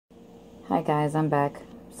Hi guys, I'm back.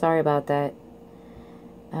 Sorry about that.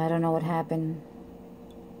 I don't know what happened.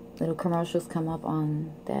 Little commercials come up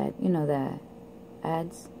on that, you know, the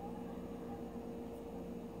ads.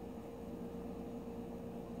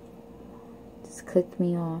 Just clicked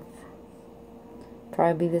me off.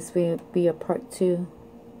 Probably this will be a part 2.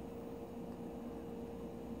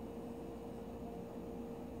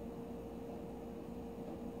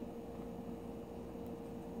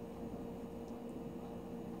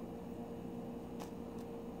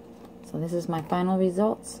 So this is my final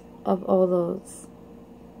results of all those.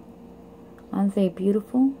 Aren't they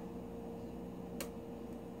beautiful?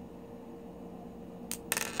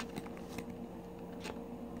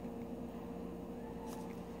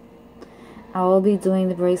 I will be doing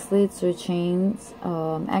the bracelets or chains.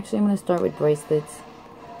 Actually, I'm going to start with bracelets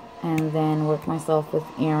and then work myself with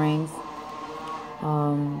earrings.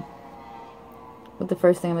 But the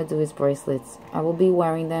first thing I'm going to do is bracelets. I will be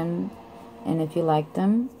wearing them, and if you like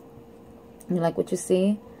them, you like what you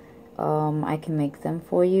see, I can make them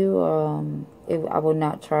for you. I will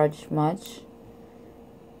not charge much.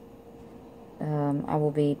 I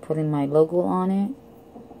will be putting my logo on it.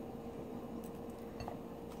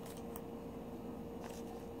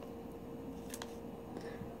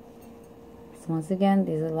 So once again,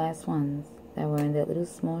 these are the last ones that were in that little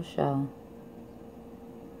small shell.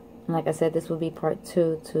 And like I said, this will be part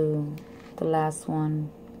 2 to the last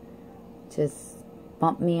one. Just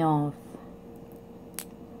bumped me off.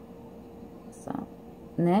 So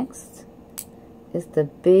next is the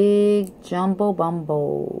big jumbo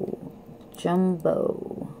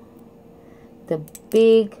jumbo, the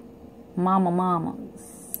big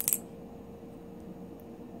mamas.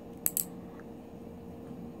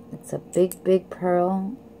 It's a big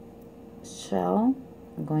pearl shell.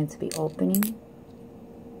 I'm going to be opening,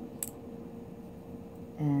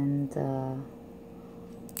 and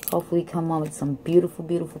hopefully come up with some beautiful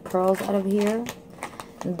pearls out of here.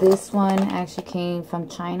 This one actually came from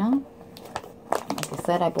China. Like I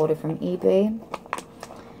said, I bought it from eBay,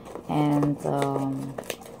 and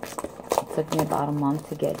it took me about a month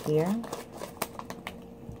to get here.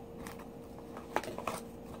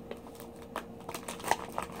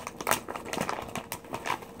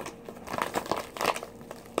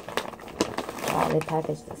 Wow, they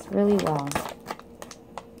packaged this really well.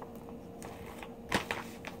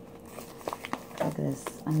 Look at this,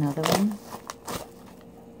 another one.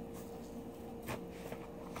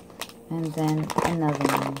 And then another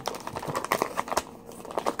one.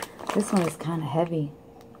 This one is kind of heavy.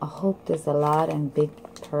 I hope there's a lot and big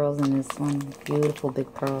pearls in this one. Beautiful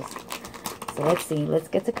big pearls. So let's see. Let's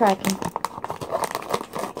get to cracking.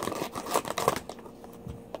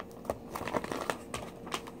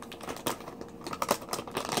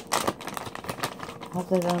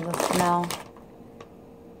 Hopefully it doesn't smell.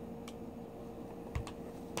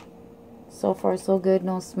 So far so good,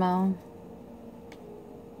 no smell.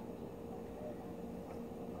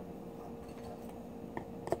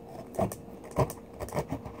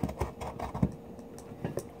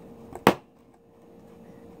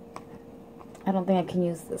 I don't think I can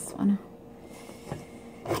use this one.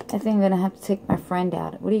 I think I'm going to have to take my friend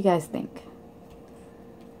out. What do you guys think?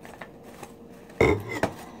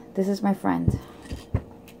 This is my friend.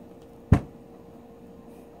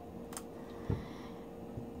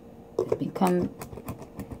 It's become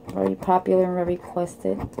very popular and very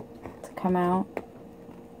requested to come out.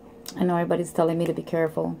 I know everybody's telling me to be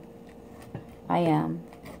careful. I am.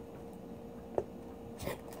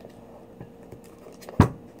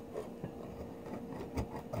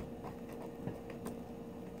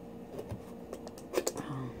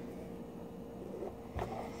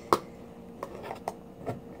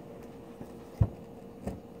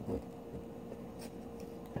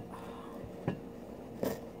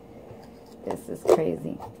 This is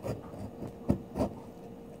crazy.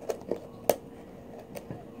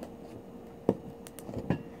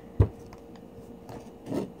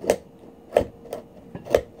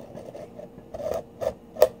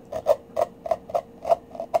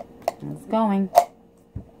 It's going.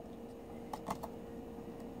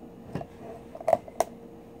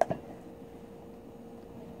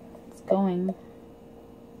 It's going.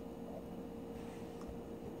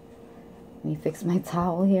 Let me fix my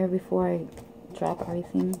towel here before I drop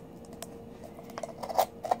everything.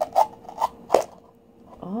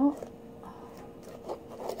 Oh.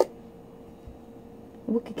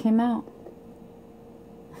 Look, it came out.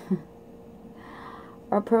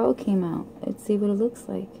 Our pearl came out. Let's see what it looks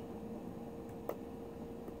like.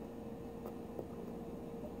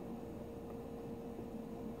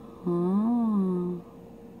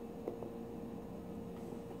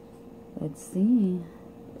 Let's see.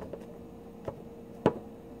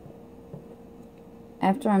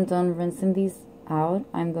 After I'm done rinsing these out,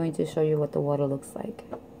 I'm going to show you what the water looks like.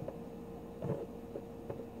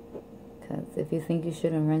 Because if you think you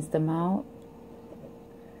shouldn't rinse them out,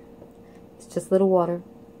 it's just little water.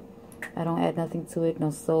 I don't add nothing to it, no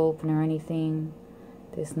soap nor anything.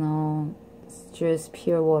 There's no, it's just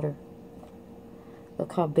pure water.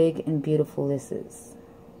 Look how big and beautiful this is.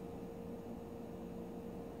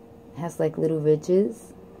 It has like little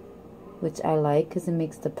ridges, which I like because it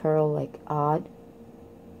makes the pearl like odd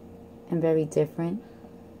and very different.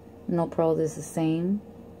 No pearl is the same.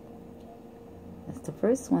 That's the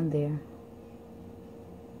first one there.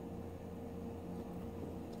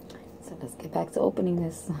 So let's get back to opening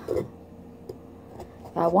this.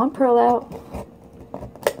 Got one pearl out.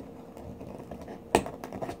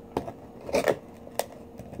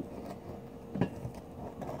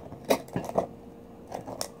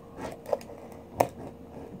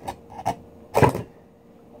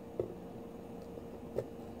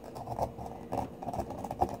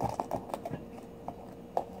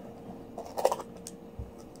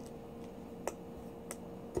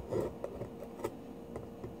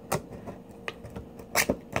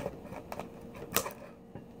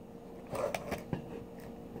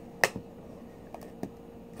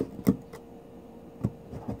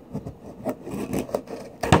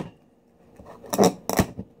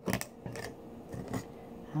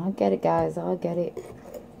 I'll get it, guys. I'll get it.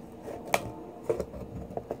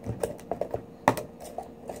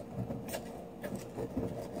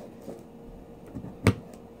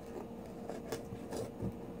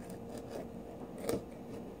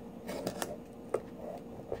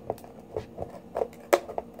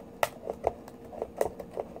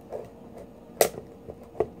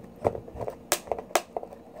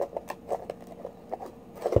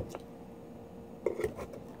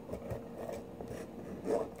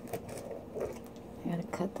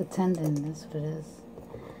 Cut the tendon, that's what it is.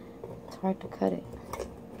 It's hard to cut it.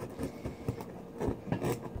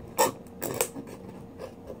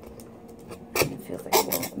 It feels like,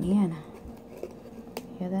 oh man.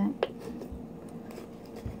 Hear that?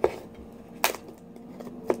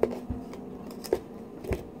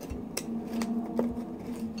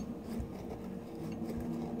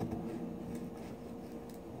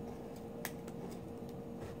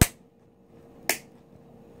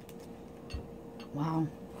 Wow.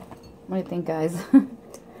 What do you think, guys?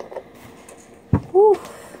 Whew,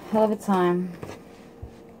 hell of a time.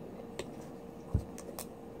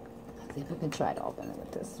 Let's see if we can try to open it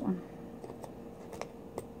with this one.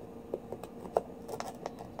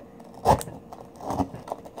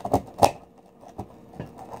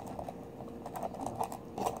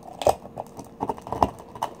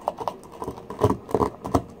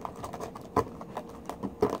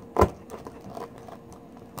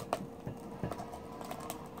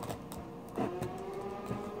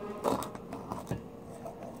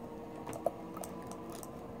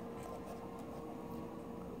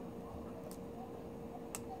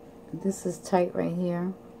 This is tight right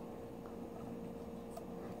here.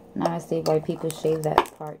 Now I see why people shave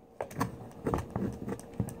that part.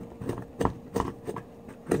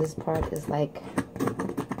 This part is like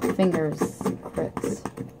fingers crits.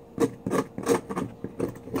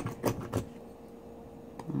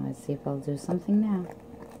 Let's see if I'll do something now.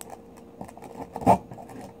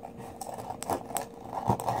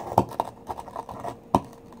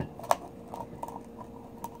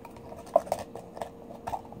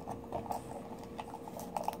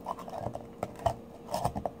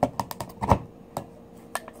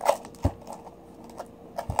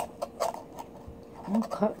 I'll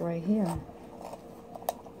cut right here.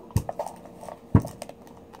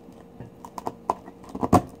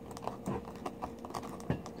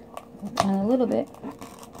 And a little bit.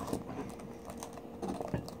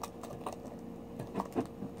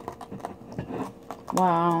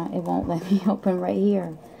 Wow, it won't let me open right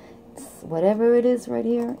here. It's whatever it is right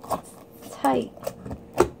here, it's tight.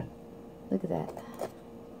 Look at that.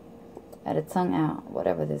 At a tongue out,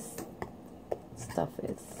 whatever this stuff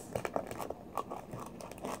is.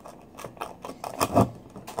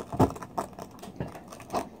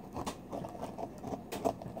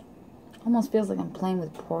 Almost feels like I'm playing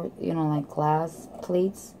with port, you know, like glass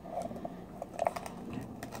plates.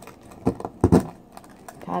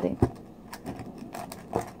 Got it.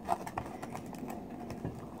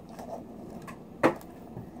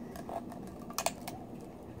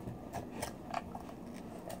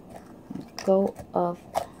 Go of.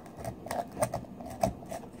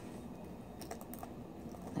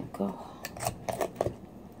 Let go.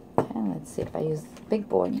 And let's see if I use the big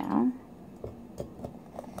boy now.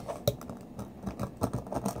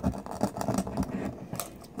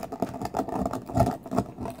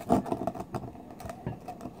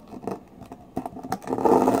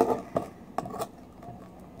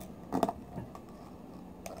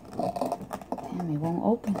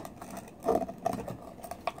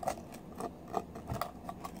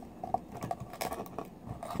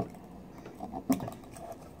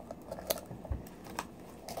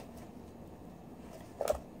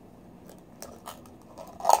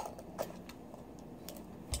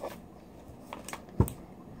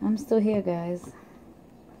 I'm still here, guys.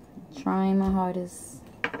 Trying my hardest.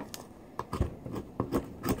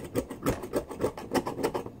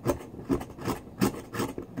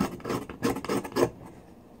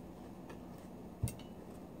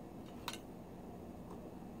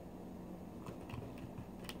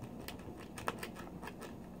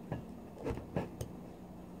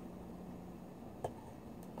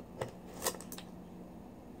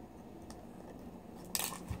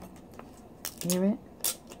 Hear it?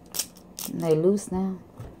 And they loose now.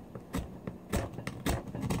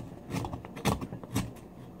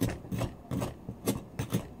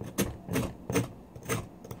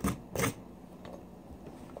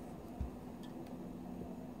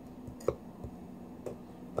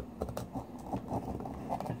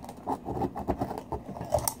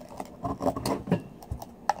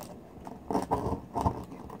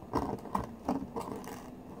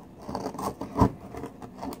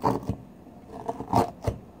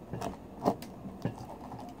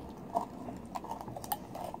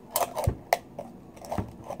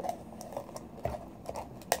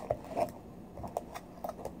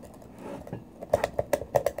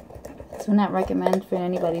 Do not recommend for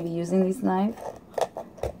anybody to be using these knives,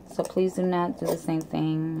 so please do not do the same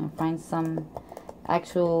thing. Find some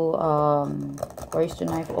actual oyster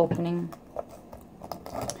knife opening.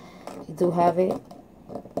 If you do have it,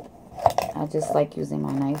 I just like using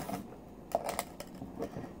my knife.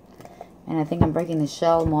 And I think I'm breaking the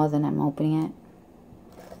shell more than I'm opening it.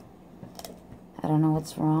 I don't know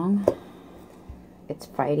what's wrong. It's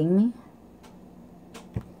fighting me.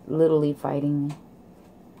 Literally fighting me.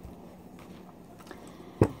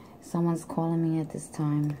 Someone's calling me at this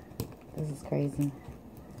time. This is crazy.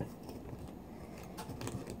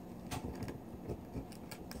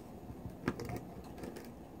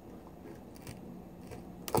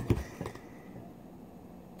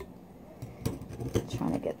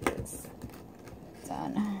 Trying to get this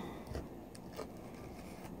done.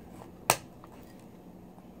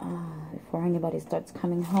 Before anybody starts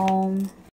coming home.